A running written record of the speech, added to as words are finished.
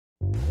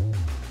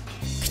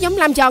ខ្ញុំ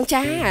ឡាំយ៉ង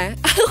ចា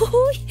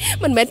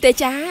មិនមែនទេ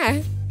ចា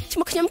ឈ្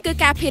មោះខ្ញុំគឺ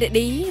ការភេរ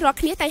ឌីរាល់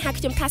គ្នាតែងហៅ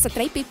ខ្ញុំថាស្ត្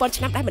រី2000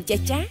ឆ្នាំដែរមិនចេះ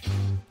ចា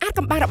អាច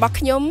កំបាំងរបស់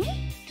ខ្ញុំ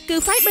គឺ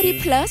Fiberry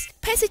Plus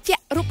ភេសជ្ជៈ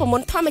រូបម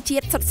ន្តធម្មជា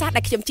តិសុទ្ធសាធ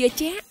ដែលខ្ញុំជឿ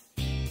ជាក់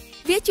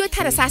វាជួយ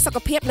ថែរក្សាសុខ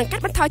ភាពនិងកា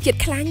ត់បន្ថយជាតិ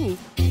ខ្លាញ់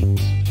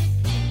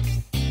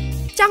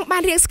ចង់បា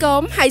នរាងស្គ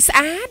មហើយស្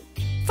អាត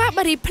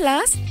Fiberry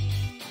Plus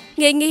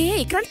ងាយ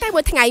គ្រាន់តែ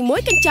មួយថ្ងៃមួ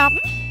យកញ្ចប់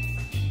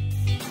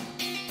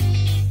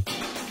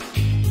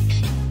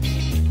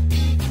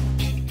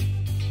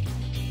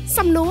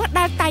សំណួរ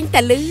ដែលតែង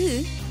តែឮ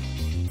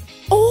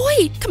អូយ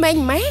ក្មេង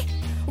ម៉េះ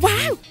វ៉ា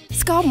វ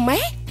ស្គម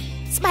ម៉េះ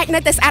ស្បែកនៅ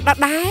តែស្អាតដ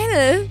ដែល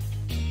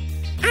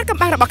អាចកំ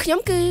បាំងរបស់ខ្ញុំ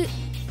គឺ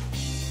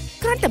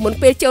គ្រាន់តែមុន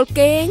ពេលចូល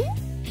គេង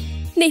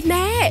នេះ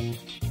ណែ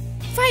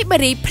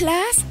Fiberry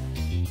Plus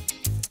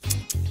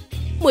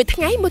មួយថ្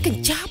ងៃមួយក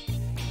ញ្ចប់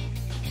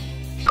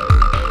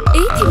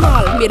អ៊ីធីម៉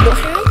លមានលក់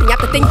ហើយប្រញា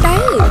ប់ទៅទិញទៅ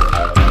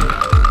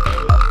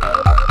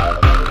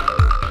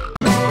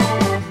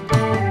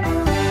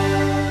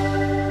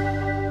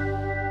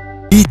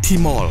អ៊ីធី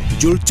ម៉ល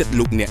យល់ចិត្ត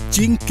លោកអ្នក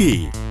ជាងគេ